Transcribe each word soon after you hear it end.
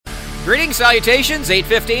Greetings, salutations,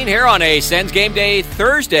 8:15 here on a Sens Game Day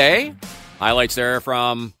Thursday. Highlights there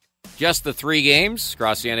from just the 3 games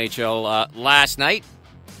across the NHL last night.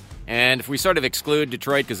 And if we sort of exclude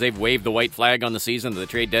Detroit because they've waved the white flag on the season, the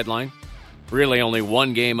trade deadline, really only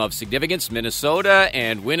one game of significance, Minnesota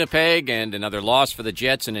and Winnipeg, and another loss for the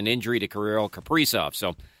Jets and an injury to Kirill Kaprizov.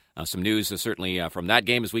 So some news certainly from that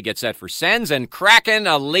game as we get set for Sens and Kraken,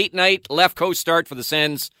 a late night left coast start for the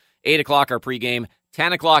Sens. 8 o'clock our pregame.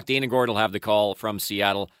 10 o'clock, Dana Gord will have the call from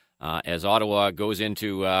Seattle as Ottawa goes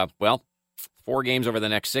into, 4 games over the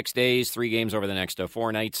next 6 days, 3 games over the next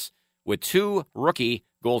 4 nights, with 2 rookie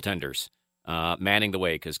goaltenders manning the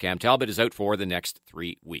way because Cam Talbot is out for the next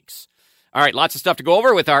 3 weeks. All right, lots of stuff to go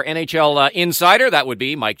over with our NHL insider. That would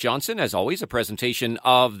be Mike Johnson, as always, a presentation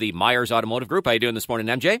of the Myers Automotive Group. How you doing this morning,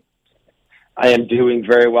 MJ? I am doing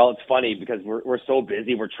very well. It's funny because we're so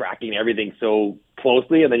busy. We're tracking everything so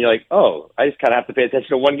closely, and then you're like, oh, I just kind of have to pay attention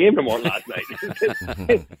to one game tomorrow last night.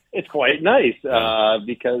 It's quite nice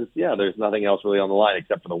because, there's nothing else really on the line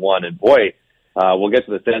except for the one. And, boy, we'll get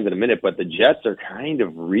to the Sens in a minute, but the Jets are kind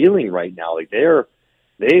of reeling right now. Like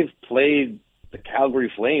they've played the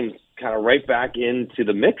Calgary Flames kind of right back into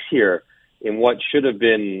the mix here in what should have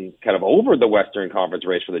been kind of over the Western Conference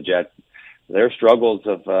race for the Jets. Their struggles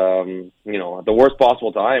of, at the worst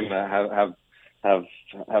possible time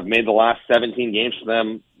have made the last 17 games for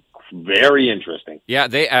them very interesting. Yeah,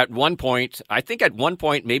 they at one point,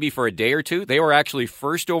 maybe for a day or two, they were actually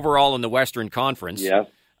first overall in the Western Conference. Yeah.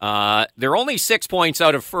 They're only 6 points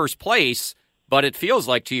out of first place, but it feels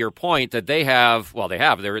like, to your point, that they've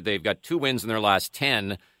got 2 wins in their last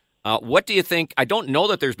 10. What do you think? I don't know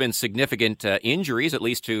that there's been significant injuries, at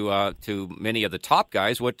least to many of the top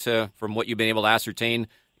guys. What, from what you've been able to ascertain,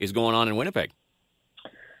 is going on in Winnipeg?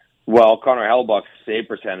 Well, Connor Hellebuyck's save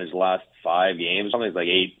percentage last 5 games, something like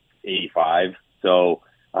 .885. So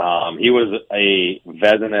he was a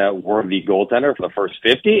Vezina-worthy goaltender for the first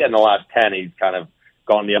 50, and the last 10 he's kind of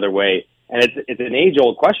gone the other way. And it's an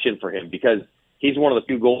age-old question for him because he's one of the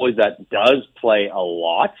few goalies that does play a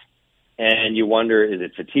lot. And you wonder, is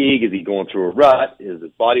it fatigue? Is he going through a rut? Is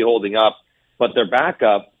his body holding up? But their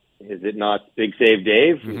backup, is it not Big Save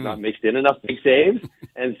Dave? He's not mixed in enough big saves.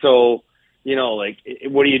 And so,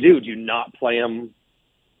 what do? Do you not play him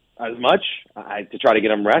as much to try to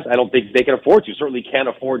get him rest? I don't think they can afford to. Certainly can't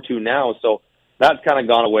afford to now. So that's kind of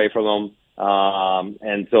gone away from them.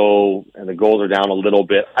 And the goals are down a little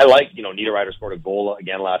bit. I like, Niederreiter scored a goal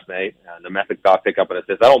again last night. The Method got pick up an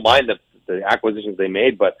assist. I don't mind the acquisitions they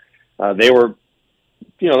made, but they were,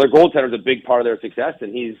 their goaltender is a big part of their success,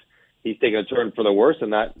 and he's taking a turn for the worse,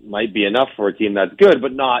 and that might be enough for a team that's good,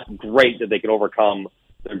 but not great that they can overcome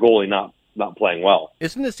their goalie not playing well.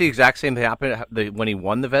 Isn't this the exact same thing happened when he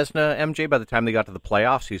won the Vezina, MJ? By the time they got to the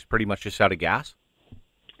playoffs, he was pretty much just out of gas?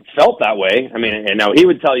 Felt that way. I mean, and now he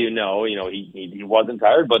would tell you no, he wasn't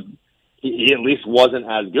tired, but he at least wasn't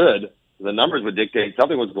as good. The numbers would dictate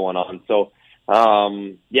something was going on. So,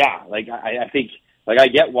 I think... I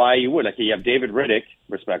get why you would. You have David Riddick,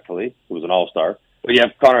 respectfully, who was an all-star, but you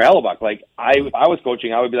have Connor Hellebuyck. If I was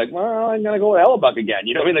coaching, I would be like, well, I'm going to go with Hellebuyck again.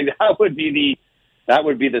 You know what I mean? That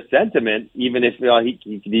would be the sentiment, even if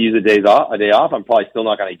he could use a day off. I'm probably still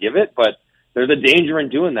not going to give it, but there's a danger in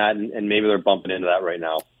doing that, and maybe they're bumping into that right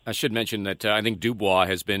now. I should mention that I think Dubois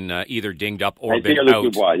has been either dinged up or been out.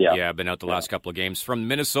 Dubois, been out the last couple of games. From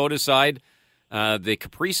Minnesota side, the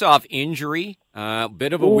Kaprizov injury,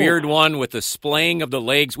 bit of a weird one with the splaying of the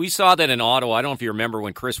legs. We saw that in Ottawa. I don't know if you remember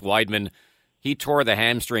when Chris Weidman, he tore the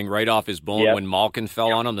hamstring right off his bone when Malkin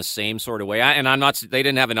fell on him the same sort of way. They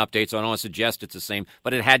didn't have an update, so I don't want to suggest it's the same,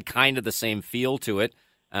 but it had kind of the same feel to it.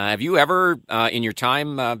 Have you ever, in your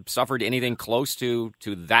time, suffered anything close to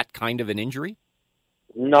that kind of an injury?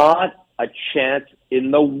 Not a chance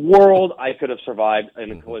in the world I could have survived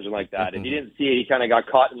in a collision like that. If you didn't see it, he kind of got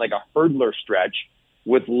caught in like a hurdler stretch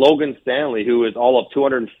with Logan Stanley, who is all of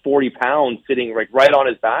 240 pounds, sitting right on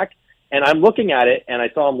his back. And I'm looking at it, and I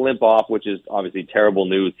saw him limp off, which is obviously terrible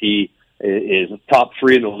news. He is top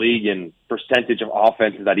 3 in the league in percentage of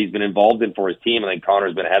offenses that he's been involved in for his team. I think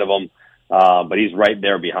Connor's been ahead of him, but he's right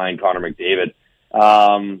there behind Connor McDavid.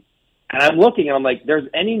 And I'm looking, and I'm like, there's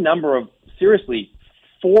any number of, seriously,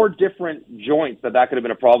 4 different joints that could have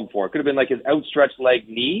been a problem for. It could have been like his outstretched leg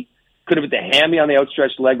knee. Could have been the hammy on the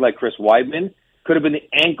outstretched leg like Chris Weidman. Could have been the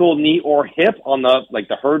ankle, knee, or hip on the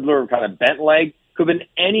hurdler kind of bent leg. Could have been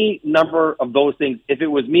any number of those things. If it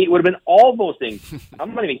was me, it would have been all those things.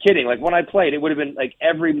 I'm not even kidding. When I played, it would have been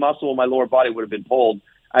every muscle in my lower body would have been pulled.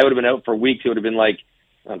 I would have been out for weeks. It would have been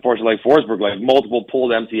unfortunately, Forsberg, multiple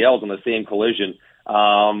pulled MCLs on the same collision.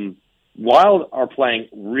 Wild are playing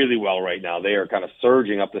really well right now. They are kind of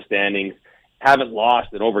surging up the standings, haven't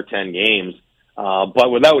lost in over 10 games.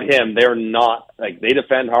 But without him, they're not, like, they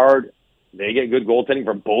defend hard. They get good goaltending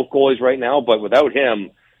from both goalies right now. But without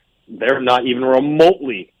him, they're not even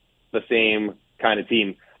remotely the same kind of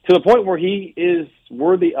team, to the point where he is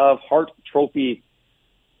worthy of Hart Trophy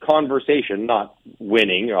conversation, not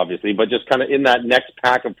winning, obviously, but just kind of in that next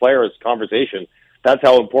pack of players conversation. That's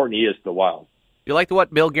how important he is to the Wild. You like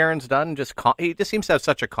what Bill Guerin's done? He just seems to have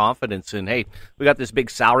such a confidence in, hey, we got this big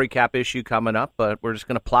salary cap issue coming up, but we're just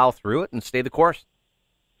going to plow through it and stay the course.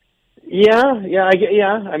 Yeah.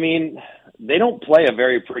 I mean, they don't play a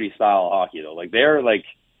very pretty style of hockey, though. Like, they're like,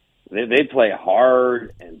 they play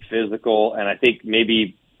hard and physical, and I think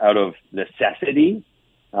maybe out of necessity,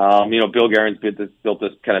 Bill Guerin's built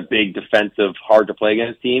this kind of big defensive, hard to play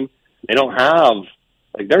against team. They don't have,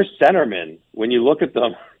 like, their centermen, when you look at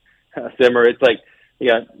them, Simmer, it's like, you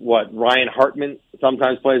got, Ryan Hartman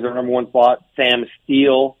sometimes plays their number one spot. Sam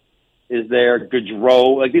Steele is there.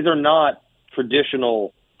 Gaudreau. Like, these are not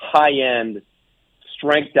traditional high-end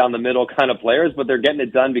strength down the middle kind of players, but they're getting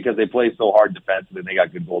it done because they play so hard defensively and they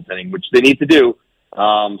got good goaltending, which they need to do.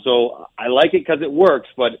 So I like it because it works,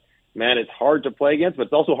 but, man, it's hard to play against, but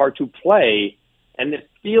it's also hard to play. And it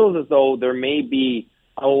feels as though there may be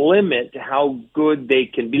a limit to how good they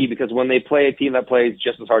can be, because when they play a team that plays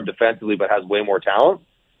just as hard defensively but has way more talent,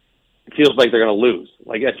 it feels like they're going to lose.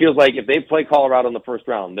 Like, it feels like if they play Colorado in the first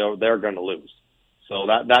round, they're going to lose. So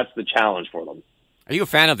that's the challenge for them. Are you a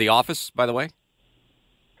fan of The Office, by the way?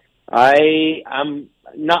 I'm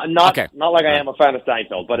not like I am a fan of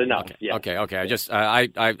Seinfeld, but enough. Okay. Yeah. Okay.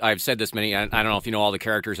 I've said this many. I don't know if you know all the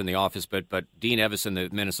characters in The Office, but Dean Evison, the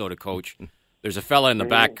Minnesota coach, there's a fella in the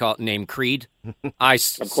back named Creed. I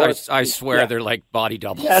swear they're like body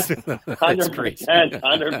doubles. Yes,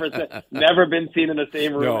 100%. Never been seen in the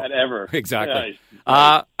same room ever. Exactly.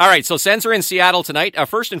 All right, so Sens are in Seattle tonight.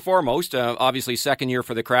 First and foremost, obviously second year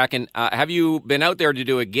for the Kraken. Have you been out there to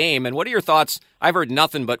do a game, and what are your thoughts? I've heard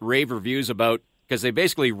nothing but rave reviews about, because they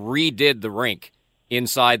basically redid the rink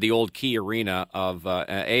inside the old Key Arena of,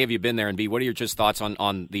 A, have you been there, and B, what are your just thoughts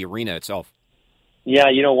on the arena itself? Yeah,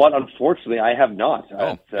 you know what? Unfortunately, I have not.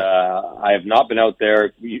 I have not been out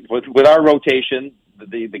there. With our rotation,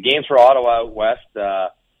 the games for Ottawa out west,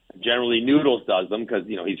 generally Noodles does them because,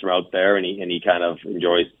 he's from out there and he kind of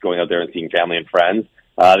enjoys going out there and seeing family and friends.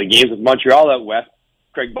 The games with Montreal out west,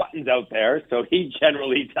 Craig Button's out there, so he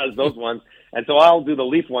generally does those ones. And so I'll do the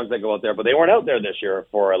Leaf ones that go out there, but they weren't out there this year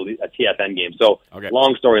for a TFN game. So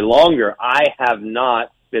Long story longer, I have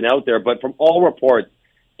not been out there, but from all reports,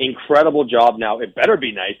 incredible job. Now, it better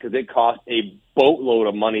be nice because it costs a boatload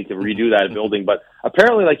of money to redo that building. But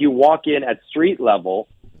apparently, like, you walk in at street level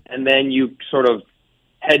and then you sort of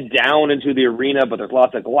head down into the arena, but there's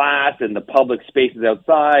lots of glass and the public spaces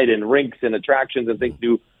outside and rinks and attractions and things to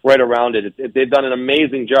do right around it. They've done an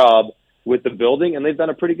amazing job with the building, and they've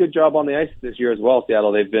done a pretty good job on the ice this year as well,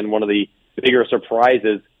 Seattle. They've been one of the bigger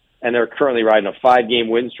surprises, and they're currently riding a 5-game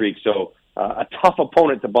win streak. So a tough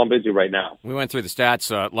opponent to bump into right now. We went through the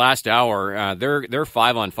stats last hour. Their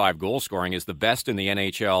 5-on-5 goal scoring is the best in the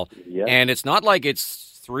NHL, and it's not like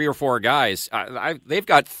it's 3 or 4 guys. They've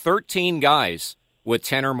got 13 guys with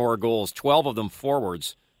 10 or more goals, 12 of them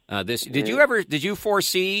forwards. Did you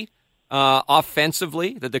foresee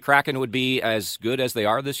offensively that the Kraken would be as good as they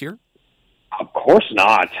are this year? Of course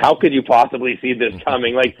not. How could you possibly see this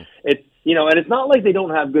coming? Like, it's, and it's not like they don't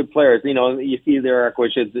have good players. You see their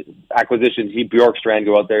acquisitions, see Bjorkstrand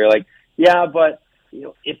go out there. You're like, yeah, but,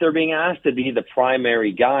 if they're being asked to be the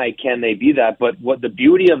primary guy, can they be that? But what the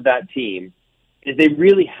beauty of that team is they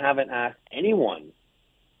really haven't asked anyone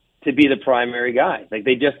to be the primary guy. Like,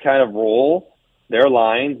 they just kind of roll their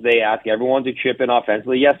lines. They ask everyone to chip in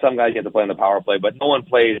offensively. Yes, some guys get to play on the power play, but no one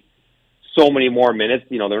plays so many more minutes.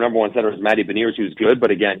 Their number one center is Matty Beniers, who's good,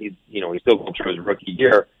 but again, he's still going through his rookie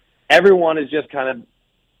year. Everyone is just kind of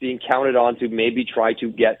being counted on to maybe try to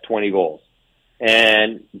get 20 goals.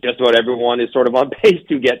 And just about everyone is sort of on pace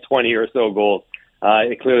to get 20 or so goals.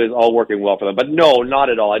 It clearly is all working well for them. But no, not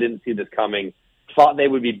at all. I didn't see this coming. Thought they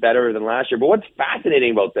would be better than last year. But what's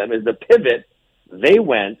fascinating about them is the pivot. They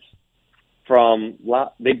went from,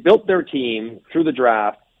 they built their team through the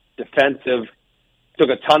draft, defensive, took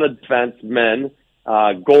a ton of defensemen,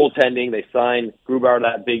 goaltending. They signed Grubauer,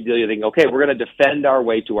 that big deal. You think, okay, we're going to defend our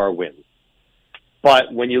way to our wins.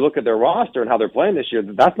 But when you look at their roster and how they're playing this year,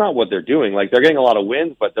 that's not what they're doing. Like, they're getting a lot of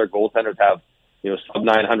wins, but their goaltenders have, sub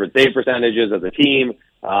 900 save percentages as a team,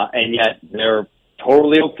 and yet they're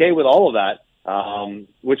totally okay with all of that,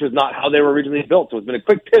 which was not how they were originally built. So it's been a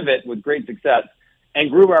quick pivot with great success. And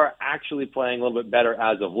Grubauer actually playing a little bit better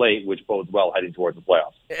as of late, which bodes well heading towards the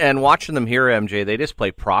playoffs. And watching them here, MJ, they just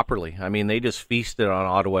play properly. I mean, they just feasted on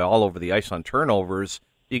Ottawa all over the ice on turnovers.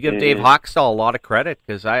 You give Dave Hochstahl a lot of credit,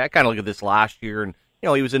 because I kind of look at this last year, and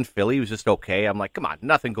he was in Philly, he was just okay. I'm like, come on,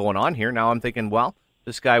 nothing going on here. Now I'm thinking, well,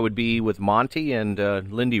 this guy would be with Monty and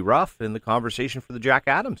Lindy Ruff in the conversation for the Jack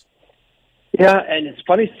Adams. Yeah, and it's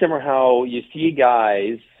funny, Simmer, how you see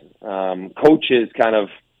guys, coaches kind of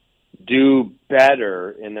do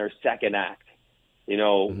better in their second act.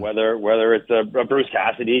 Whether it's a Bruce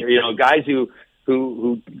Cassidy or guys who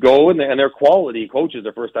go and they're quality coaches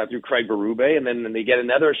their first time through Craig Berube, and then they get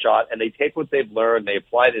another shot and they take what they've learned, they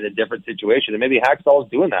apply it in a different situation, and maybe Hackstall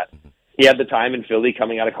is doing that. He had the time in Philly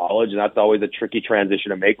coming out of college, and that's always a tricky transition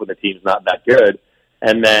to make when the team's not that good.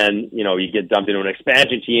 And then you get dumped into an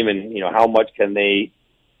expansion team, and how much can they?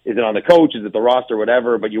 Is it on the coach? Is it the roster?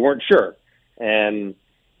 Whatever. But you weren't sure, and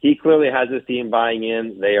he clearly has his team buying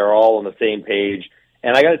in. They are all on the same page.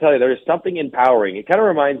 And I got to tell you, there's something empowering. It kind of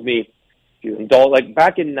reminds me, like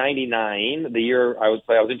back in '99, the year I was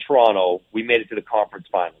in Toronto, we made it to the conference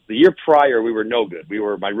finals. The year prior, we were no good.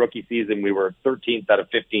 My rookie season, we were 13th out of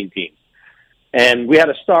 15 teams. And we had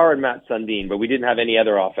a star in Matt Sundin, but we didn't have any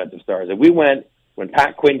other offensive stars. And we went, when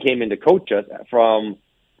Pat Quinn came in to coach us, from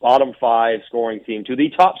bottom 5 scoring team to the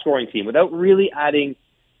top scoring team without really adding.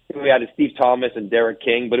 We had Steve Thomas and Derek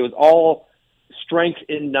King, but it was all strength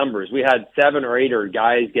in numbers. We had 7 or 8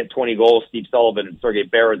 guys get 20 goals, Steve Sullivan and Sergei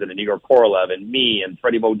Berezin and Igor Korolev and me and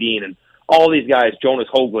Freddie Modine and all these guys, Jonas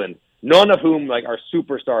Hoagland, none of whom are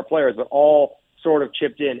superstar players, but all sort of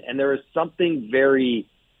chipped in. And there is something very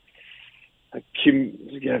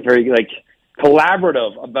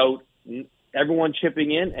collaborative about everyone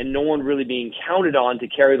chipping in and no one really being counted on to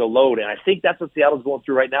carry the load. And I think that's what Seattle's going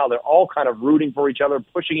through right now. They're all kind of rooting for each other,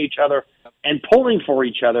 pushing each other, and pulling for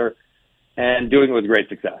each other, and doing it with great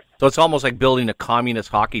success. So it's almost like building a communist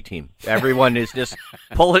hockey team. Everyone is just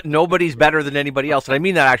pulling. Nobody's better than anybody else. And I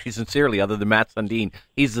mean that actually sincerely, other than Matt Sundin.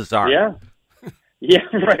 He's the czar. Yeah. Yeah,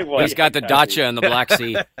 right. Well, he's got the dacha in the Black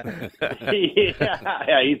Sea.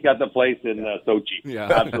 yeah, he's got the place in Sochi.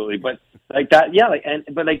 Yeah. Absolutely. But like that,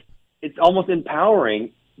 it's almost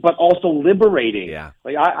empowering, but also liberating. Yeah.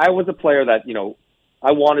 Like I was a player that,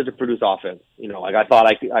 I wanted to produce offense. I thought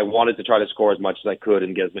I wanted to try to score as much as I could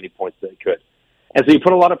and get as many points as I could. And so you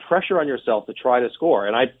put a lot of pressure on yourself to try to score.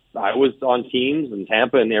 And I was on teams in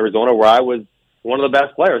Tampa and Arizona where I was one of the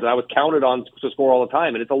best players, and I was counted on to score all the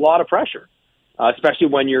time. And it's a lot of pressure, especially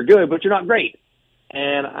when you're good, but you're not great.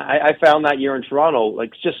 And I found that year in Toronto,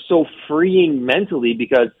 just so freeing mentally,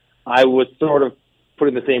 because I was sort of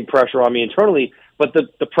putting the same pressure on me internally, but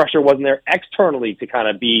the pressure wasn't there externally to kind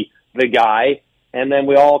of be the guy. And then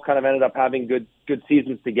we all kind of ended up having good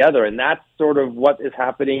seasons together. And that's sort of what is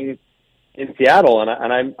happening in Seattle.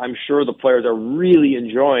 And I'm sure the players are really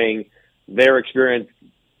enjoying their experience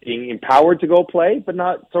being empowered to go play, but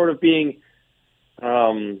not sort of being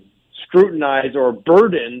scrutinized or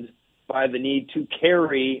burdened by the need to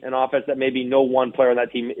carry an offense that maybe no one player on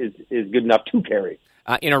that team is good enough to carry.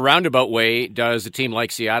 In a roundabout way, does a team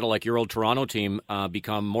like Seattle, like your old Toronto team,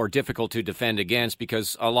 become more difficult to defend against?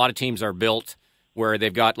 Because a lot of teams are built where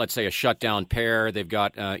they've got, let's say, a shutdown pair, they've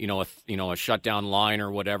got a shutdown line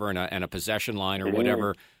or whatever, and a possession line or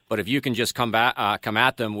whatever. But if you can just come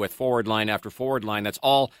at them with forward line after forward line, that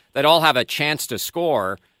all have a chance to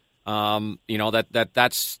score. That's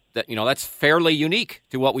fairly unique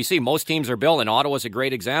to what we see. Most teams are built, and Ottawa's a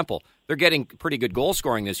great example. They're getting pretty good goal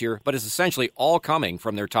scoring this year, but it's essentially all coming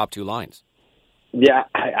from their top 2 lines. Yeah,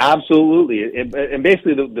 absolutely. And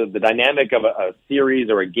basically the dynamic of a series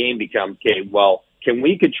or a game becomes, okay, well, can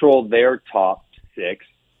we control their top 6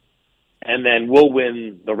 and then we'll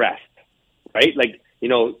win the rest, right?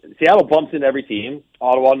 Seattle bumps into every team.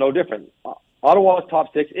 Ottawa, no different. Ottawa's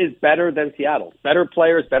top 6 is better than Seattle's. Better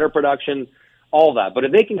players, better production, all that. But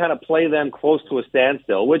if they can kind of play them close to a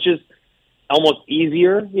standstill, which is almost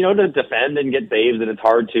easier, to defend and get saves, and it's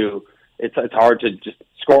hard to just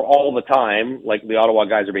score all the time like the Ottawa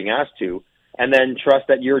guys are being asked to, and then trust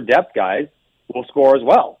that your depth guys will score as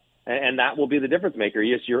well. And that will be the difference maker.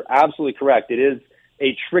 Yes, you're absolutely correct. It is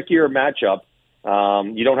a trickier matchup.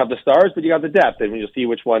 You don't have the stars, but you got the depth, and you'll see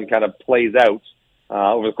which one kind of plays out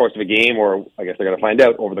over the course of a game, or I guess they're going to find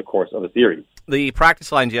out over the course of a series. The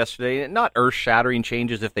practice lines yesterday, not earth-shattering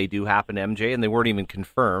changes if they do happen, MJ, and they weren't even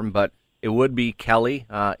confirmed, but it would be Kelly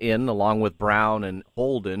in along with Brown and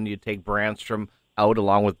Holden. You'd take Brandstrom out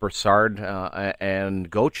along with Brassard and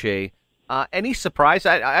Gauthier. Any surprise?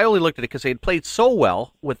 I only looked at it because they had played so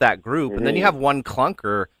well with that group, and then you have one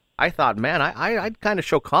clunker. I thought, man, I'd kind of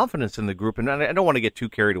show confidence in the group, and I don't want to get too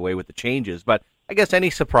carried away with the changes, but I guess any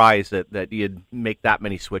surprise that you'd make that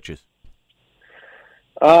many switches?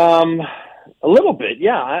 A little bit,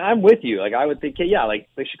 yeah. I'm with you. Like I would think, yeah, like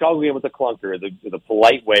the Chicago game was a clunker, the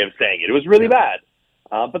polite way of saying it. It was really bad.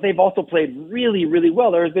 But they've also played really, really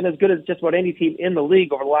well. They've been as good as just about any team in the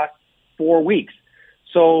league over the last 4 weeks.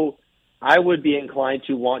 So I would be inclined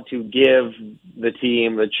to want to give the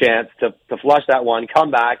team the chance to flush that one,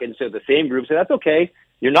 come back, and so the same group say, that's okay.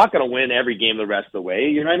 You're not going to win every game the rest of the way.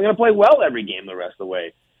 You're not even going to play well every game the rest of the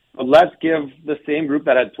way. But let's give the same group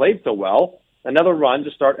that had played so well another run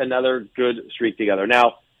to start another good streak together.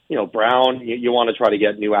 Now, Brown, you want to try to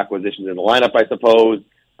get new acquisitions in the lineup, I suppose.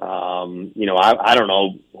 I don't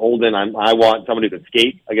know. Holden, I want someone who can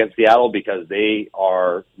skate against Seattle because they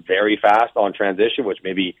are very fast on transition, which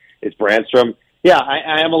maybe is Brandstrom. Yeah,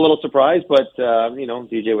 I am a little surprised, but,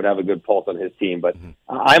 DJ would have a good pulse on his team. But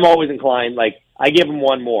I'm always inclined, I give them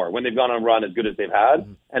one more when they've gone on a run as good as they've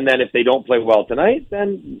had. And then if they don't play well tonight,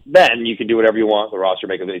 then you can do whatever you want with the roster,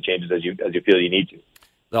 make as many changes as you feel you need to.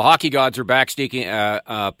 The hockey gods are back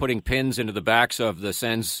putting pins into the backs of the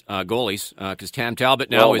Sens goalies because Cam Talbot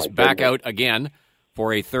now is back out again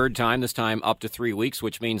for a third time, this time up to 3 weeks,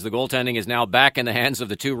 which means the goaltending is now back in the hands of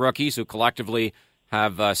the two rookies who collectively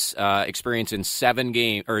have experience in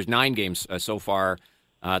 9 games so far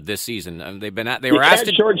this season. They were asked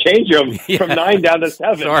to shortchange them from 9 down to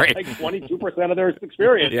 7. Sorry, like 22% of their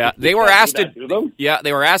experience. Yeah, they were asked to do them. Yeah,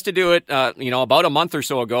 they were asked to do it. About a month or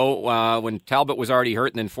so ago, when Talbot was already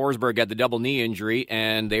hurt, and then Forsberg had the double knee injury,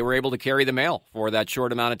 and they were able to carry the mail for that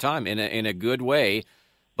short amount of time in a good way.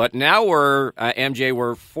 But now we're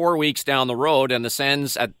 4 weeks down the road, and the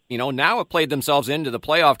Sens, now have played themselves into the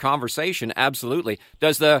playoff conversation. Absolutely.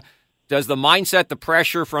 Does the mindset, the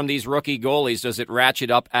pressure from these rookie goalies, does it ratchet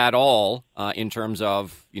up at all in terms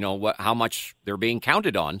of how much they're being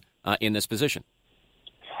counted on in this position?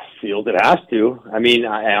 Feels it has to. I mean,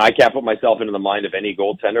 I can't put myself into the mind of any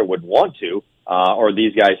goaltender would want to, or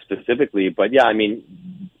these guys specifically. But yeah, I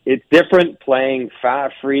mean, it's different playing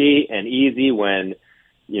free and easy when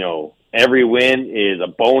every win is a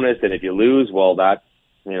bonus, and if you lose, well, that's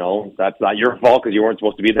not your fault because you weren't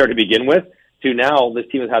supposed to be there to begin with. To now, this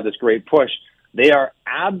team has had this great push. They are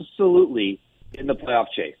absolutely in the playoff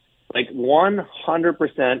chase, like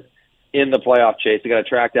 100% in the playoff chase. They got to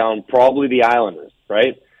track down probably the Islanders,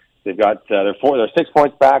 right? They've got they're 6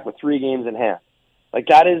 points back with 3 games in hand. Like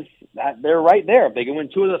they're right there. If they can win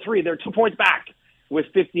 2 of the 3, they're 2 points back with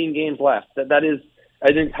 15 games left. That is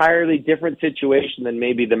an entirely different situation than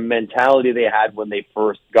maybe the mentality they had when they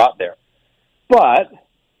first got there. But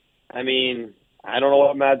I mean, I don't know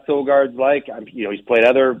what Matt Sogard's like. He's played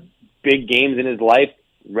other big games in his life,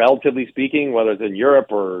 relatively speaking, whether it's in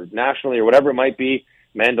Europe or nationally or whatever it might be.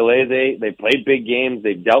 Mandalay, they played big games.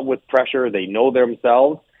 They've dealt with pressure. They know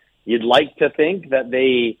themselves. You'd like to think that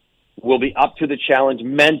they will be up to the challenge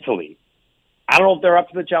mentally. I don't know if they're up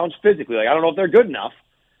to the challenge physically. I don't know if they're good enough.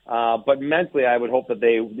 But mentally, I would hope that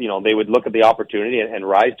they would look at the opportunity and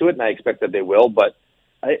rise to it, and I expect that they will. But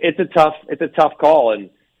it's a tough call, and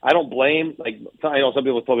I don't blame. I know some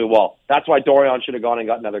people told me, well, that's why Dorion should have gone and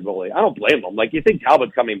got another goalie. I don't blame them. You think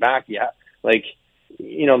Talbot's coming back? Yeah. There's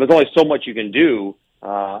only so much you can do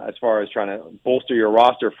as far as trying to bolster your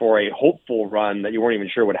roster for a hopeful run that you weren't even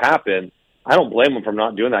sure would happen. I don't blame them for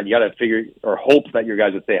not doing that. You got to figure or hope that your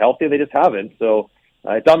guys would stay healthy. They just haven't. So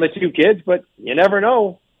it's on the two kids, but you never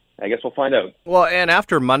know. I guess we'll find out. Well, and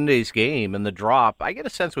after Monday's game and the drop, I get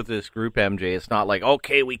a sense with this group, MJ, it's not like,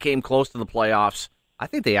 okay, we came close to the playoffs. I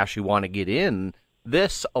think they actually want to get in.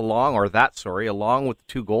 Along with the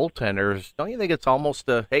two goaltenders, don't you think it's almost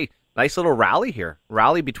a, hey, nice little rally here?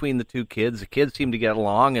 Rally between the two kids. The kids seem to get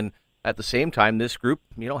along, and at the same time, this group,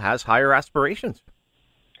 has higher aspirations.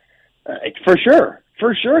 For sure.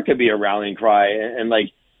 For sure it could be a rallying cry. And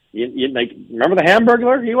remember the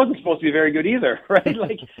Hamburglar? He wasn't supposed to be very good either, right?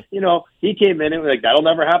 He came in and that'll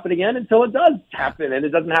never happen again until it does happen, and it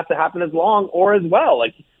doesn't have to happen as long or as well.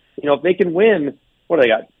 If they can win, what do they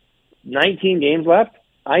got? 19 games left.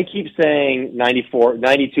 I keep saying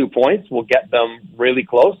 92 points will get them really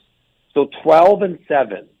close. So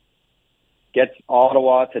 12-7 gets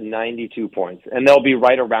Ottawa to 92 points, and they'll be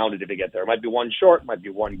right around it if they get there. It might be one short, might be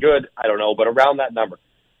one good, I don't know, but around that number.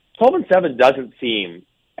 12-7 doesn't seem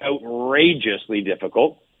outrageously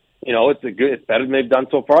difficult. It's better than they've done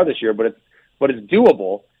so far this year, but it's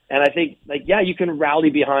doable. And I think, you can rally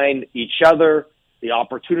behind each other, the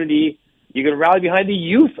opportunity. You can rally behind the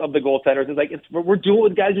youth of the goaltenders. We're doing it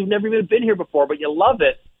with guys who've never even been here before, but you love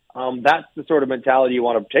it. That's the sort of mentality you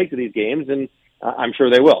want to take to these games, and I'm sure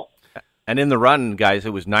they will. And in the run, guys,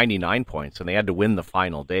 it was 99 points, and they had to win the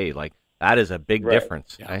final day. That is a big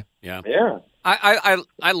difference. Yeah. Yeah.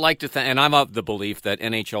 I like to think, and I'm of the belief that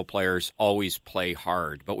NHL players always play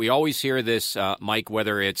hard, but we always hear this, Mike,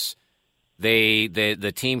 whether it's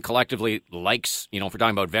the team collectively likes, if we're talking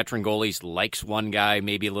about veteran goalies, likes one guy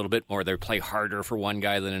maybe a little bit more, they play harder for one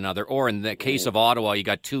guy than another, or in the case of Ottawa, you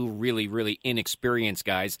got two really, really inexperienced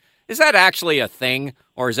guys. Is that actually a thing,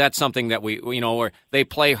 or is that something that where they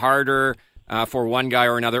play harder for one guy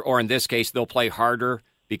or another, or in this case, they'll play harder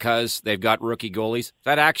because they've got rookie goalies? Is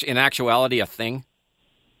that in actuality a thing?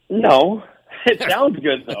 No. It sounds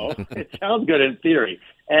good, though. It sounds good in theory.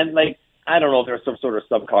 And, I don't know if there's some sort of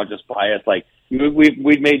subconscious bias.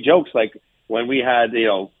 We've made jokes, when we had,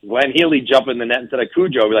 when Healy jump in the net instead of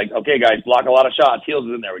Cujo, we're like, okay, guys, block a lot of shots.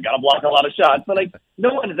 Healy's in there. We got to block a lot of shots. But,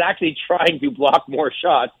 no one is actually trying to block more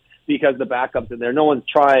shots because the backup's in there. No one's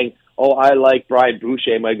trying, I like Brian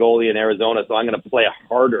Boucher, my goalie in Arizona, so I'm going to play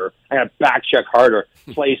harder. I'm going to back check harder,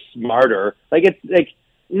 play smarter.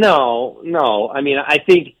 No. I mean, I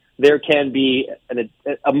think there can be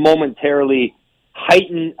a momentarily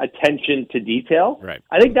heightened attention to detail. Right.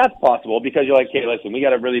 I think that's possible because you're like, hey, listen, we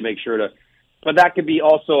got to really make sure to, but that could be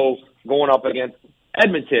also going up against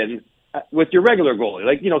Edmonton with your regular goalie.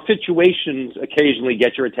 Situations occasionally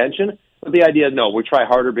get your attention, but the idea is no, we try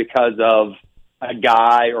harder because of a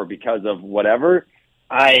guy or because of whatever.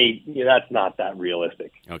 That's not that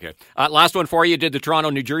realistic. Okay. Last one for you. Did the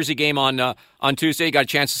Toronto-New Jersey game on Tuesday. You got a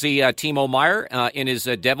chance to see Timo Meier in his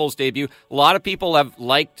Devils debut. A lot of people have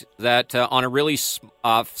liked that on a really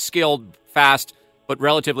skilled, fast, but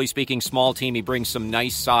relatively speaking, small team. He brings some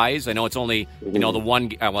nice size. I know it's only, the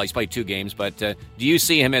one, he's played 2 games, but do you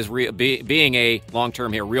see him as being a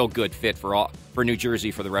long-term here, real good fit for New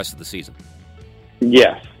Jersey for the rest of the season?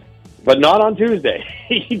 Yes. But not on Tuesday.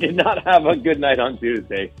 He did not have a good night on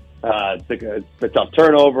Tuesday. Took a tough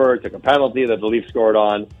turnover, took a penalty that the Leafs scored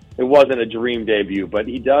on. It wasn't a dream debut, but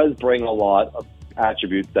he does bring a lot of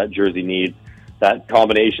attributes that Jersey needs. That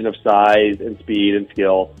combination of size and speed and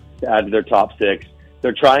skill to add to their top 6.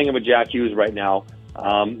 They're trying him with Jack Hughes right now.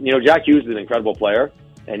 Jack Hughes is an incredible player,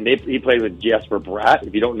 and he played with Jesper Bratt.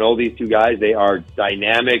 If you don't know these two guys, they are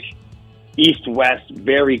dynamic, east-west,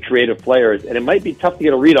 very creative players, and it might be tough to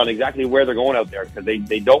get a read on exactly where they're going out there because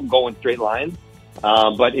they don't go in straight lines.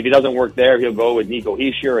 But if he doesn't work there, he'll go with Nico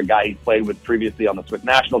Hischier, a guy he's played with previously on the Swiss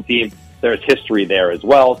national team. There's history there as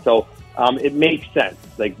well, so it makes sense.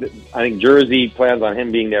 I think Jersey plans on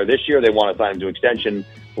him being there this year. They want to sign him to extension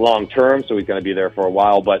long-term, so he's going to be there for a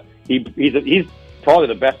while. But he's probably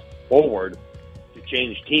the best forward to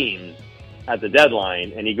change teams at the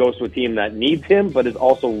deadline, and he goes to a team that needs him but is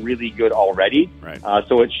also really good already. Right.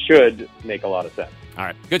 So it should make a lot of sense. All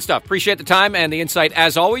right. Good stuff. Appreciate the time and the insight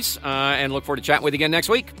as always, and look forward to chatting with you again next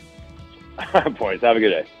week. Boys, have a good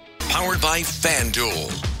day. Powered by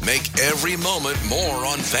FanDuel. Make every moment more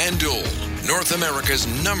on FanDuel, North America's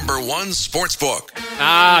 #1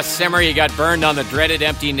 sportsbook. Simmer, you got burned on the dreaded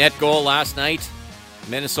empty net goal last night.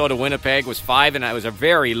 Minnesota-Winnipeg was 5, and it was a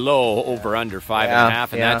very low over-under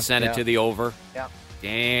 5.5, and that sent it to the over.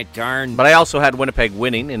 Yeah. Darn. But I also had Winnipeg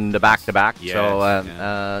winning in the back-to-back, yes,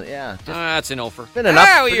 that's an over.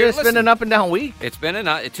 It's been an up and down week. It's been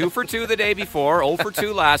a 2 for 2 the day before, 0 for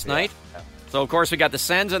 2 last night. So, of course, we got the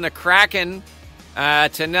Sens and the Kraken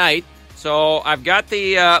tonight. So I've got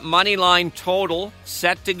the money line total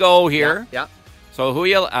set to go here. Yeah. So who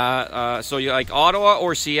you like Ottawa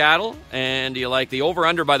or Seattle, and you like the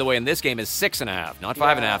over/under? By the way, in this game is 6.5, not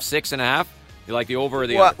 5.5, 6.5. You like the over or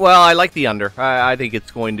the under? Well, I like the under. I think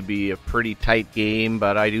it's going to be a pretty tight game,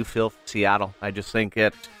 but I do feel Seattle. I just think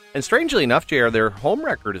it. And strangely enough, JR, their home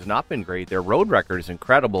record has not been great. Their road record is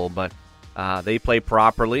incredible, but they play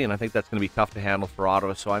properly, and I think that's going to be tough to handle for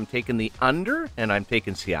Ottawa. So I'm taking the under, and I'm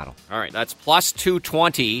taking Seattle. All right, that's plus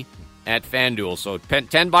 220 at FanDuel. So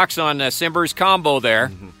 $10 on Simber's combo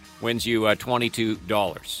there wins you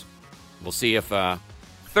 $22. We'll see if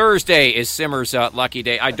Thursday is Simmer's lucky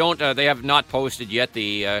day. They have not posted yet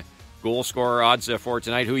the goal scorer odds for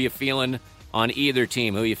tonight. Who are you feeling on either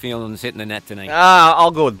team? Who are you feeling is hitting the net tonight? I'll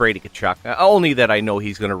go with Brady Tkachuk. Only that I know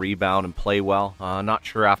he's going to rebound and play well. Not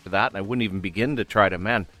sure after that, and I wouldn't even begin to try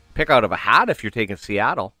to, pick out of a hat if you're taking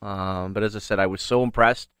Seattle. But as I said, I was so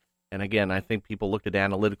impressed. And again, I think people looked at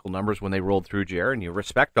analytical numbers when they rolled through, Jared, and you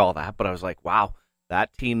respect all that. But I was like, wow,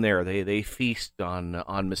 that team there, they feast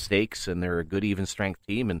on mistakes, and they're a good even strength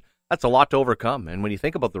team, and that's a lot to overcome. And when you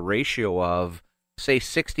think about the ratio of, say,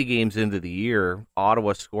 60 games into the year,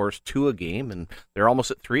 Ottawa scores 2 a game, and they're almost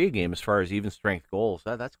at 3 a game as far as even strength goals.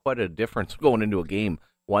 That's quite a difference going into a game.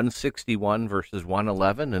 161 versus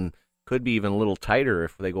 111, and could be even a little tighter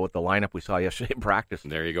if they go with the lineup we saw yesterday in practice.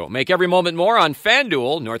 There you go. Make every moment more on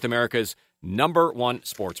FanDuel, North America's number one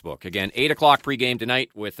sportsbook. Again, 8 o'clock pregame tonight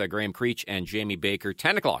with Graham Creech and Jamie Baker.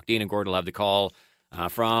 10 o'clock, Dean and Gordon will have the call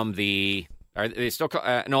from the... Are they still?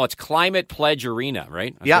 No, it's Climate Pledge Arena,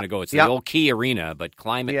 right? I was going to go. It's the old Key Arena, but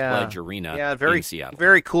Climate Pledge Arena in Seattle.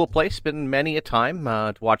 Very cool place. Been many a time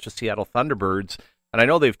to watch the Seattle Thunderbirds. And I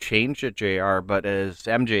know they've changed it, JR, but as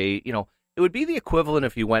MJ, it would be the equivalent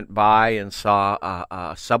if you went by and saw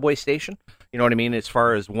a subway station. You know what I mean? As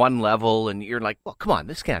far as one level, and you're like, well, come on,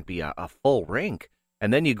 this can't be a full rink.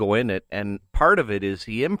 And then you go in it, and part of it is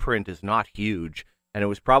the imprint is not huge. And it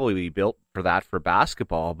was probably built for that for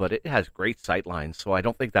basketball, but it has great sight lines, so I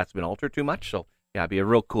don't think that's been altered too much. So, yeah, it'd be a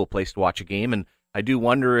real cool place to watch a game. And I do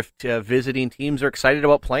wonder if visiting teams are excited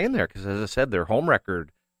about playing there, because, as I said, their home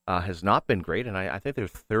record has not been great. And I think they're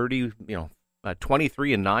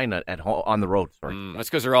 23-9 at home, on the road. Sorry, that's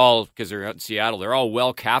because they're out in Seattle. They're all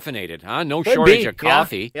well caffeinated, huh? No shortage of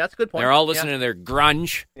coffee. Yeah, that's a good point. They're all listening to their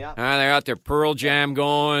grunge. Yeah, they got their Pearl Jam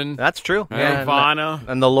going. That's true. Nirvana,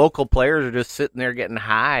 and the local players are just sitting there getting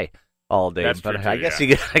high all day. That's true. I guess you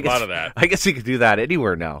get a lot of that. I guess you could do that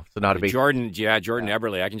anywhere now. So not a big Jordan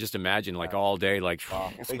Eberle. I can just imagine all day,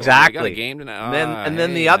 exactly. Got a game tonight. And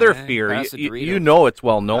then the other fear, it's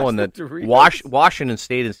well known that Washington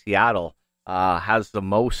State and Seattle has the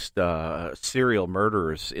most serial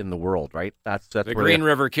murderers in the world, right? That's the Green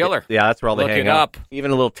River Killer. Yeah, that's where all they hang out. Look it up.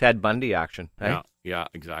 Even a little Ted Bundy action. Right? Yeah,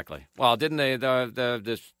 exactly. Well, didn't they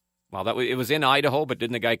it was in Idaho, but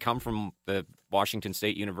didn't the guy come from the Washington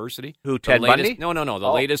State University? Who, Ted Bundy? No.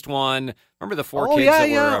 The latest one. Remember the four kids that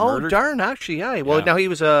were murdered? Oh, darn, actually, yeah. Well, now he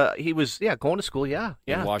was going to school, in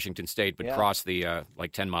Washington State, but crossed the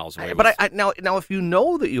 10 miles away. But now if you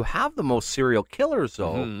know that you have the most serial killers,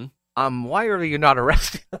 though, why are you not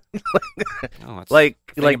arrested? The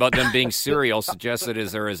thing about them being serial suggests that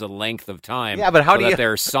there is a length of time. Yeah, but how do you?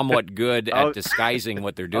 They're somewhat good at disguising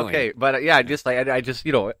what they're doing. Okay, but I just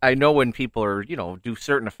I know when people are do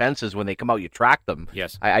certain offenses, when they come out, you track them.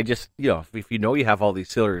 Yes. I just if you have all these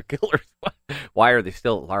serial killers, why are they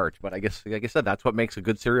still at large? But I guess, like I said, that's what makes a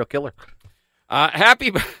good serial killer.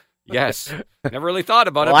 Yes. Never really thought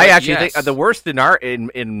about it. I actually think the worst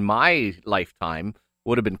in my lifetime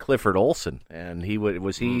would have been Clifford Olson, and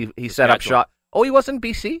he set up shop. Oh, he wasn't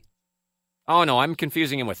BC? Oh no, I'm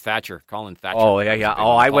confusing him with Thatcher, Colin Thatcher. Oh yeah.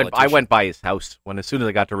 Oh, I went by his house as soon as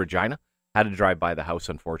I got to Regina. Had to drive by the house,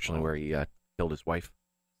 unfortunately, where he killed his wife.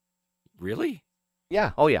 Really?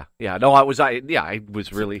 Yeah. Oh yeah. No, I was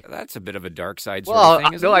really. That's a bit of a dark side thing.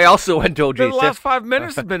 Isn't it? I also went to O.J. The last 5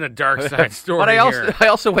 minutes have been a dark side story. But I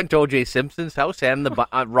also went to O.J. Simpson's house and the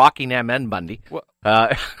Rockingham and Bundy.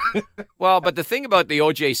 Well, but the thing about the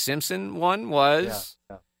O.J. Simpson one was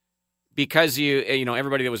because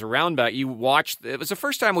everybody that was around back, you watched. It was the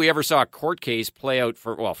first time we ever saw a court case play out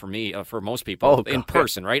for most people in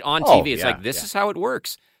person, right? On TV, it's this is how it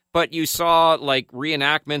works. But you saw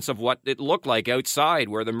reenactments of what it looked like outside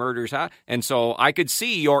where the murders happened. And so I could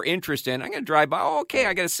see your interest in, I'm going to drive by. Oh, okay,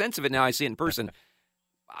 I get a sense of it now. I see it in person.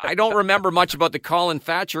 I don't remember much about the Colin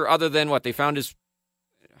Thatcher other than what they found his,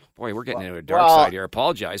 boy, we're getting into a dark side here. I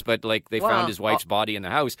apologize. But they found his wife's body in the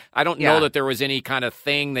house. I don't know that there was any kind of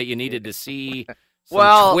thing that you needed to see.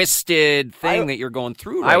 Some twisted thing that you're going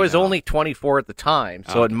through right I was now. Only 24 at the time,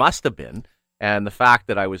 so it must have been. And the fact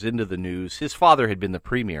that I was into the news, his father had been the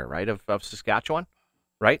premier, right, of Saskatchewan,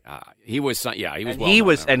 right? He was, he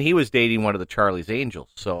was. He was dating one of the Charlie's Angels,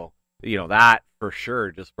 so that for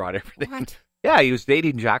sure just brought everything. What? Yeah, he was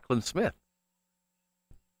dating Jacqueline Smith.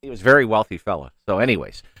 He was a very wealthy fella. So,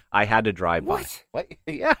 anyways, I had to drive by. What?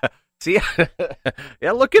 Yeah. See,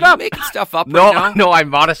 look it up. Making stuff up right now? No,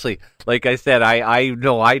 I'm honestly, like I said, I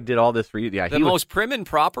did all this for you. Yeah, the most prim and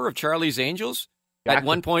proper of Charlie's Angels. At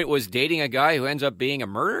one point, was dating a guy who ends up being a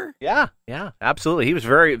murderer? Yeah, absolutely. He was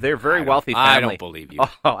they're very wealthy family. I don't believe you.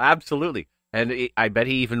 Oh, absolutely. And I bet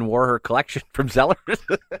he even wore her collection from Zellers.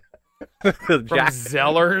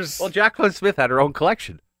 Zellers? Well, Jacqueline Smith had her own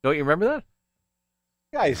collection. Don't you remember that?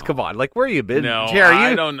 Guys, come on. Where you been? No,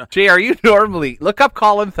 I don't know. Jay, are you normally... Look up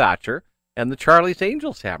Colin Thatcher and the Charlie's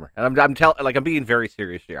Angels hammer. And I'm being very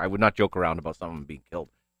serious here. I would not joke around about someone being killed.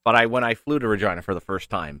 But when I flew to Regina for the first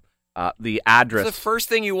time, the address... It's the first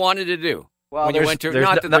thing you wanted to do. Well, when you went to...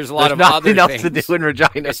 Not that there's a lot of other things. Nothing else to do in Regina.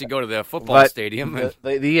 I guess you go to the football stadium.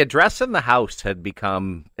 The address in the house had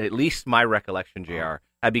become, at least my recollection, JR,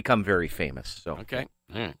 had become very famous. So okay.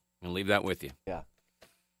 I'll leave that with you. Yeah.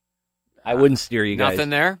 I wouldn't steer you guys.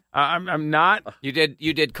 Nothing there? I'm not. You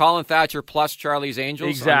did Colin Thatcher plus Charlie's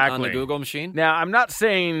Angels on the Google machine? Now, I'm not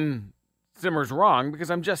saying Zimmer's wrong because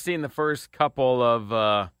I'm just seeing the first couple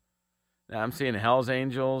of... I'm seeing Hell's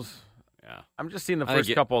Angels. Yeah. I'm just seeing the I think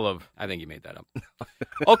first couple of I think you made that up.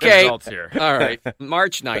 Okay. results here. All right.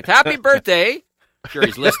 March 9th. Happy birthday. I'm sure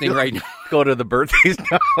he's listening right now. Go to the birthdays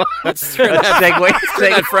now. Let's turn that, segue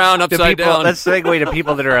that frown to upside people, down. Let's segue to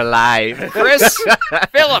people that are alive. Chris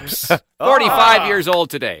Phillips, 45 years old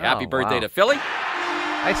today. Happy birthday wow. to Philly.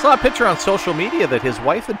 I saw a picture on social media that his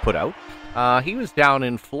wife had put out. He was down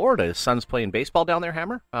in Florida. His son's playing baseball down there,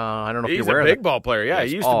 Hammer. I don't know if He's you're aware a of big it. ball player. Yeah,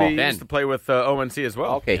 he used to play with ONC as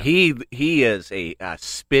well. Okay, he is a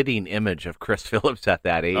spitting image of Chris Phillips at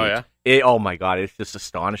that age. Oh, yeah? Oh, my God, it's just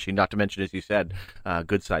astonishing, not to mention, as you said,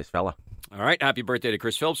 good-sized fella. All right. Happy birthday to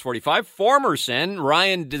Chris Phillips, 45. Former Sen,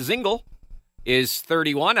 Ryan Dzingel, is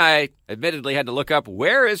 31. I admittedly had to look up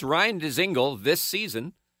where is Ryan Dzingel this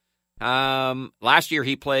season. Last year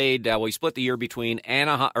he played, he split the year between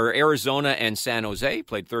Arizona and San Jose,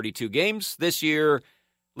 played 32 games. This year,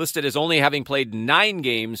 listed as only having played 9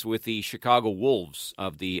 games with the Chicago Wolves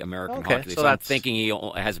of the American Hockey League. So I'm thinking he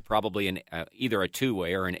has probably either a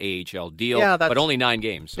two-way or an AHL deal, but only 9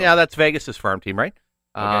 games. So. Yeah, that's Vegas' farm team, right?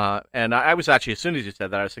 Okay. And I was actually, as soon as you said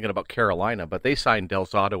that, I was thinking about Carolina, but they signed Del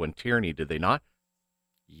Zotto and Tierney, did they not?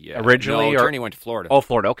 Yeah. Originally, no, Tierney went to Florida. Oh,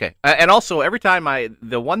 Florida, okay. And also, every time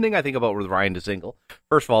the one thing I think about with Ryan Dzingel,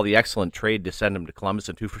 first of all, the excellent trade to send him to Columbus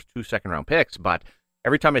and 2 second-round picks, but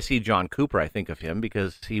every time I see John Cooper, I think of him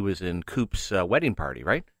because he was in Coop's wedding party,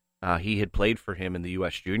 right? He had played for him in the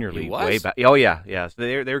U.S. Junior League way back. Oh, yeah. So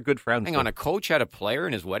they're good friends. Hang on, a coach had a player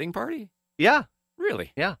in his wedding party? Yeah.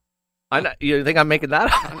 Really? Yeah. You think I'm making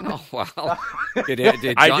that up? Oh, wow. I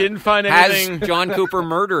didn't find anything. Has John Cooper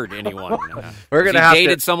murdered anyone? We're gonna have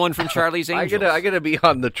dated someone from Charlie's Angels. I'm gonna be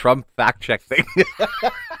on the Trump fact check thing.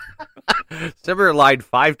 Simmer lied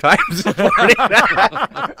 5 times.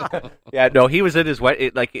 Yeah, no, he was in his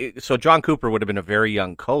so John Cooper would have been a very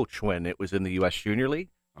young coach when it was in the U.S. Junior League.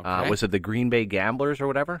 Okay. Was it the Green Bay Gamblers or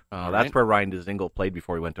whatever? That's where Ryan Dzingel played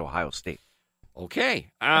before he went to Ohio State.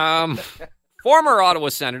 Okay. Former Ottawa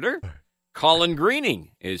Senator Colin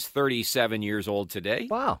Greening is 37 years old today.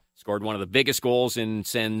 Wow. Scored one of the biggest goals in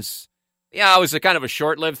Sens. Yeah, it was a kind of a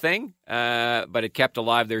short-lived thing, but it kept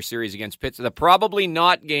alive their series against Pittsburgh. The probably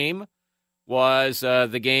not game was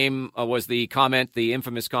the comment, the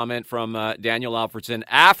infamous comment from Daniel Alfredson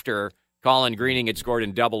after Colin Greening had scored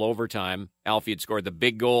in double overtime. Alfie had scored the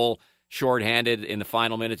big goal shorthanded in the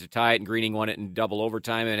final minute to tie it, and Greening won it in double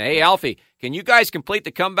overtime. And, hey, Alfie, can you guys complete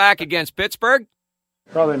the comeback against Pittsburgh?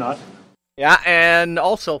 Probably not. Yeah, and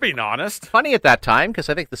also Being honest, funny at that time because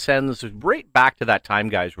I think the Sens, right back to that time,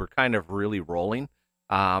 guys, were kind of really rolling.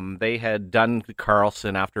 They had done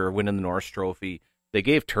Carlson after winning the Norris Trophy. They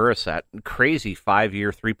gave Turris that crazy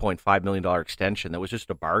 5-year, $3.5 million extension that was just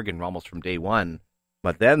a bargain almost from day one.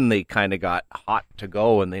 But then they kind of got hot to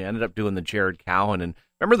go, and they ended up doing the Jared Cowan. And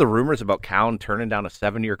remember the rumors about Cowan turning down a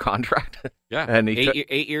 7-year contract? Yeah, and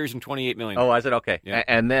 8 years and $28 million. Oh, was it? Okay. Yeah.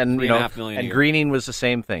 And then, $3.5 million a year. Greening was the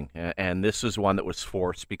same thing. And this was one that was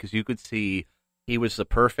forced because you could see he was the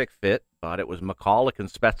perfect fit, but it was McCulloch and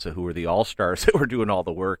Spezza who were the all-stars that were doing all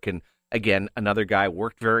the work. And again, another guy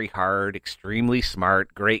worked very hard, extremely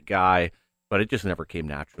smart, great guy, but it just never came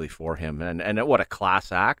naturally for him. And what a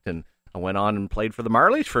class act. And I went on and played for the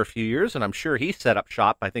Marlies for a few years, and I'm sure he set up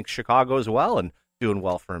shop, I think, Chicago as well, and doing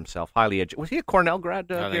well for himself. Highly educated. Was he a Cornell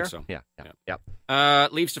grad? I think so. Yeah.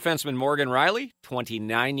 Leafs defenseman Morgan Riley,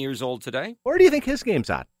 29 years old today. Where do you think his game's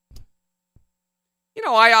at? You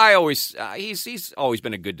know, I always he's always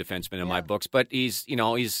been a good defenseman in my books, but he's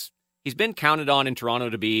been counted on in Toronto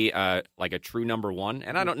to be like a true number 1,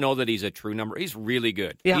 and I don't know that he's a true number. He's really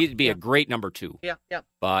good. Yeah, He'd be a great number 2. Yeah.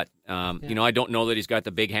 But I don't know that he's got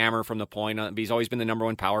the big hammer from the point. He's always been the number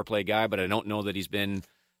 1 power play guy, but I don't know that he's been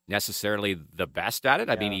necessarily the best at it.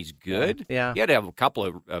 I mean, he's good. Yeah. He had to have a couple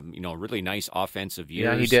of really nice offensive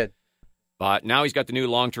years. Yeah, he did. But now he's got the new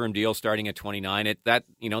long-term deal starting at 29. The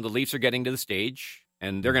Leafs are getting to the stage,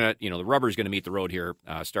 and they're going to, the rubber's going to meet the road here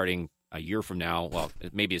starting a year from now. Well,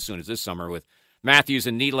 maybe as soon as this summer with Matthews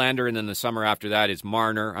and Nylander, and then the summer after that is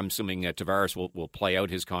Marner. I'm assuming Tavares will play out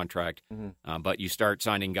his contract. Mm-hmm. But you start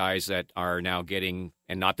signing guys that are now getting,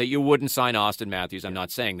 and not that you wouldn't sign Austin Matthews, I'm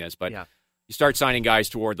not saying this, but you start signing guys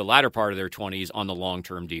toward the latter part of their 20s on the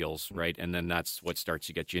long-term deals, right? And then that's what starts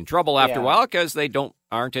to get you in trouble after a while because they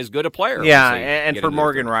aren't as good a player. Yeah, and for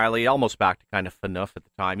Morgan Riley, almost back to kind of Phaneuf at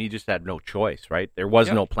the time, he just had no choice, right? There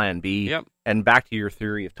was no plan B. Yep. And back to your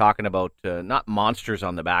theory of talking about not monsters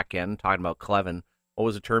on the back end, talking about Clevin. What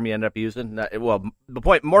was the term you ended up using? Well, the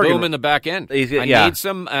point, Morgan. Boom in the back end.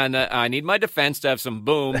 I need my defense to have some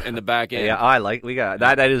boom in the back end. Yeah, we got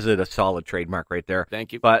that. That is a solid trademark right there.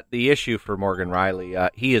 Thank you. But the issue for Morgan Riley,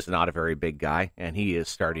 he is not a very big guy, and he is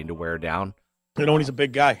starting to wear down. He's a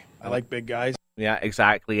big guy. I like big guys. Yeah,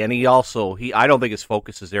 exactly. And I don't think his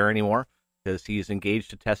focus is there anymore because he's engaged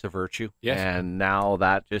to Tessa Virtue. Yes. And now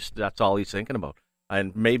that's all he's thinking about.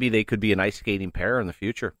 And maybe they could be an ice skating pair in the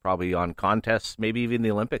future, probably on contests, maybe even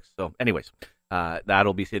the Olympics. So anyways,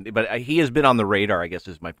 that'll be, but he has been on the radar, I guess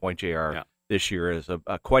is my point, JR, this year as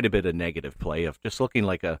quite a bit of negative play of just looking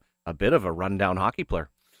like a bit of a rundown hockey player.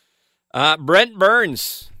 Brent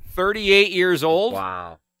Burns, 38 years old.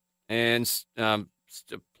 Wow. And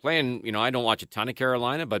playing, I don't watch a ton of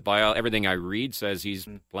Carolina, but by everything I read, says he's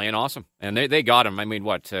playing awesome. And they got him. I mean,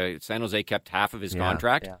 San Jose kept half of his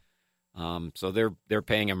contract. Yeah. So they're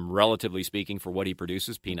paying him, relatively speaking, for what he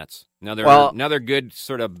produces, peanuts. Another good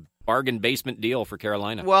sort of bargain basement deal for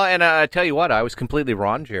Carolina. Well, and I tell you what, I was completely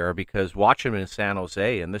wrong, Jared, because watching him in San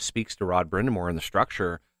Jose, and this speaks to Rod Brind'Amour in the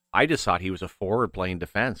structure, I just thought he was a forward playing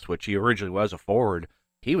defense, which he originally was a forward.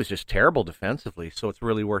 He was just terrible defensively, so it's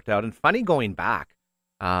really worked out. And funny going back,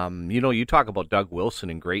 you talk about Doug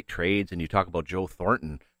Wilson and great trades, and you talk about Joe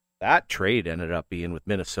Thornton. That trade ended up being with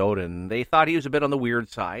Minnesota, and they thought he was a bit on the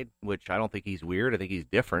weird side, which I don't think he's weird. I think he's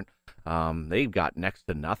different. They've got next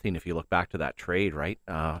to nothing if you look back to that trade, right,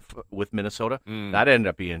 with Minnesota. That ended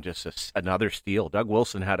up being just another steal. Doug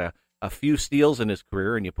Wilson had a few steals in his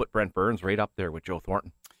career, and you put Brent Burns right up there with Joe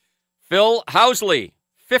Thornton. Phil Housley,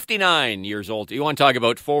 59 years old. You want to talk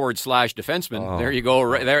about forward/defenseman? Oh. There you go.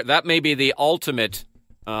 Right there. That may be the ultimate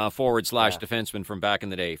forward/defenseman from back in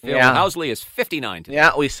the day. Phil Housley is 59 today.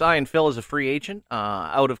 Yeah, we signed Phil as a free agent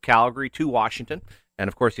out of Calgary to Washington. And,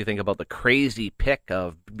 of course, you think about the crazy pick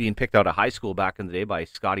of being picked out of high school back in the day by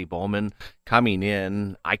Scotty Bowman coming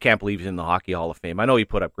in. I can't believe he's in the Hockey Hall of Fame. I know he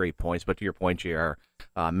put up great points, but to your point, JR,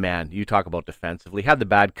 man, you talk about defensively. He had the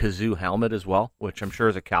bad kazoo helmet as well, which I'm sure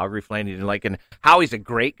is a Calgary fan he didn't like. And Howie's a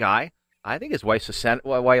great guy. I think his wife's a Senate.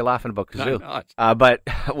 Why are you laughing about kazoo? But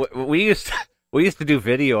we used to do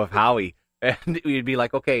video of Howie, and we'd be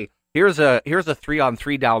like, okay, here's a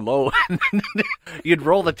 3-on-3 down low. And you'd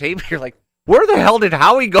roll the tape, and you're like, where the hell did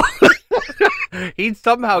Howie go? He'd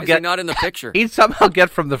somehow get not in the picture. He'd somehow get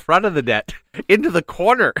from the front of the net into the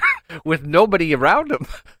corner with nobody around him.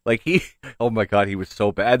 Oh my God, he was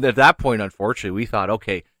so bad. And at that point, unfortunately, we thought,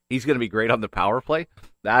 okay, he's going to be great on the power play.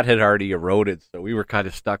 That had already eroded, so we were kind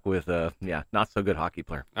of stuck with, not so good hockey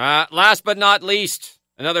player. Last but not least,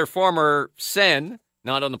 another former Sen,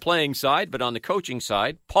 not on the playing side, but on the coaching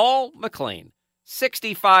side, Paul McLean,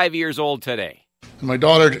 65 years old today. My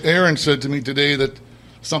daughter Erin said to me today that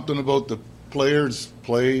something about the players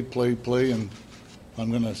play, and I'm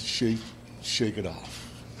going to shake it off.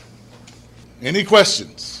 Any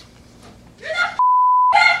questions? You're the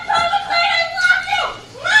Paul McLean, I love you!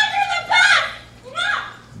 Run to the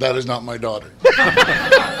pass! That is not my daughter.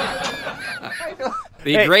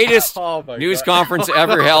 The greatest news conference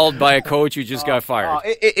ever held by a coach who just got fired.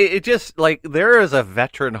 It just, there is a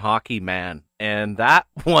veteran hockey man, and that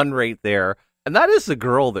one right there, and that is the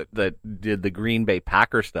girl that did the Green Bay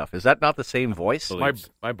Packer stuff. Is that not the same voice?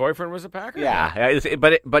 My boyfriend was a Packer? Yeah,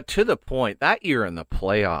 but to the point, that year in the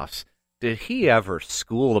playoffs, did he ever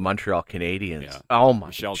school the Montreal Canadiens? Yeah. Oh,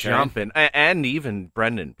 my, jumping. And even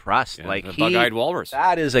Brendan Prust. Yeah, the Bug-Eyed Walrus.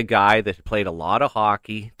 That is a guy that played a lot of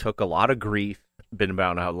hockey, took a lot of grief, been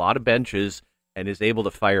around a lot of benches, and is able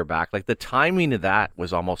to fire back. The timing of that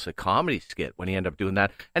was almost a comedy skit when he ended up doing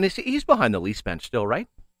that. And he's behind the Leafs bench still, right?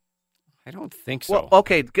 I don't think so. Well,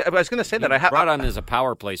 okay, I was going to say that. I brought on as a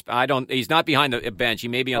power play. He's not behind the bench. He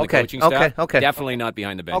may be on the coaching staff. Okay. Definitely not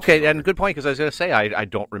behind the bench. Okay, and good point, because I was going to say I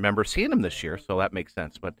don't remember seeing him this year, so that makes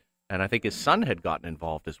sense. And I think his son had gotten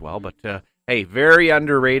involved as well. But, hey, very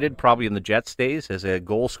underrated, probably in the Jets days as a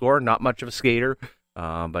goal scorer, not much of a skater.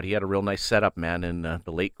 But he had a real nice setup, man, in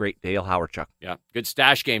the late, great Dale Hawerchuk. Yeah, good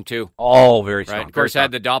stash game, too. Oh, very strong. Right. Of course,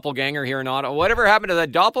 had the doppelganger here in Ottawa. Whatever happened to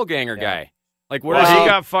that doppelganger guy? He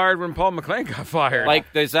got fired when Paul McLean got fired.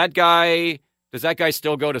 Does that guy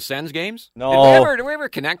still go to Sens games? No. Did we ever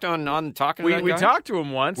connect on talking to that guy? We talked to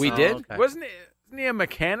him once. We did? Okay. Wasn't he a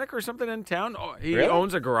mechanic or something in town? He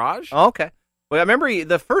owns a garage. Oh, okay. Well, I remember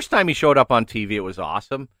the first time he showed up on TV, it was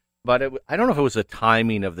awesome. But I don't know if it was the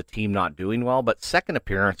timing of the team not doing well, but second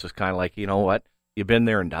appearance was kind of like, you know what? You've been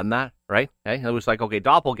there and done that, right? Hey, it was like, okay,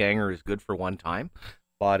 doppelganger is good for one time,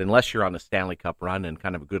 but unless you're on the Stanley Cup run and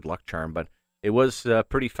kind of a good luck charm. But it was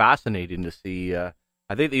pretty fascinating to see. I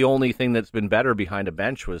think the only thing that's been better behind a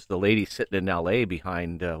bench was the lady sitting in L.A.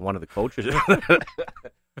 behind one of the coaches.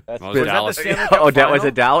 Was it Dallas? Was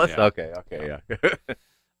it Dallas? Yeah. Okay,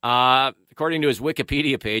 yeah. According to his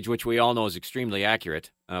Wikipedia page, which we all know is extremely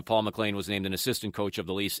accurate, Paul McLean was named an assistant coach of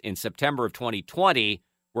the Leafs in September of 2020,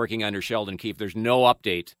 working under Sheldon Keefe. There's no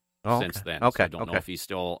update since then. So I don't know if he's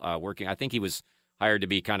still working. I think he was hired to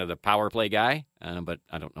be kind of the power play guy, but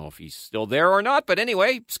I don't know if he's still there or not. But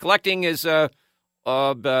anyway, he's collecting his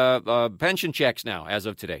pension checks now as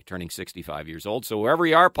of today, turning 65 years old. So wherever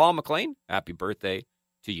you are, Paul McLean, happy birthday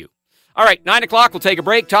to you. All right, 9 o'clock, we'll take a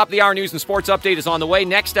break. Top of the hour news and sports update is on the way.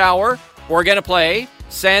 Next hour, we're going to play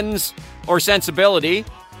Sens or Sensibility.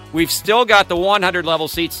 We've still got the 100 level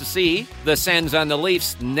seats to see the Sens and the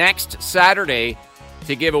Leafs next Saturday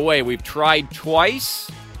to give away. We've tried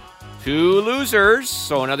twice. 2 losers.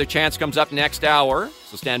 So another chance comes up next hour.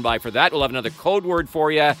 So stand by for that. We'll have another code word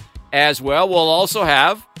for you as well. We'll also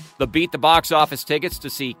have the Beat the Box Office tickets to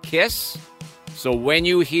see Kiss. So when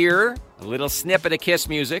you hear a little snippet of Kiss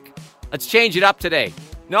music, let's change it up today.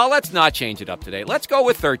 No, let's not change it up today. Let's go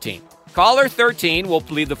with 13. Caller 13. We'll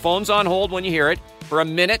leave the phones on hold when you hear it for a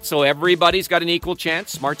minute, so everybody's got an equal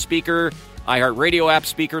chance. Smart speaker, iHeartRadio app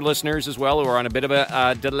speaker listeners as well, who are on a bit of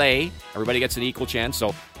a delay. Everybody gets an equal chance.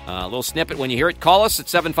 So a little snippet when you hear it. Call us at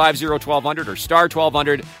 750-1200 or star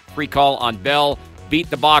 1200. Free call on Bell. Beat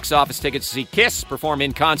the Box Office tickets to see Kiss perform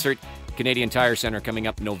in concert. Canadian Tire Center coming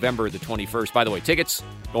up November the 21st. By the way, tickets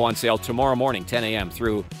go on sale tomorrow morning, 10 a.m.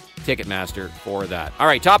 through Ticketmaster for that. All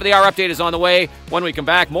right, top of the hour update is on the way. When we come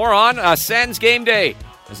back, more on Sens game day,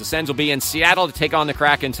 as the Sens will be in Seattle to take on the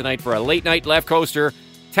Kraken tonight for a late night left coaster.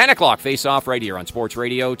 10 o'clock face-off right here on Sports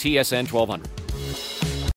Radio, TSN 1200.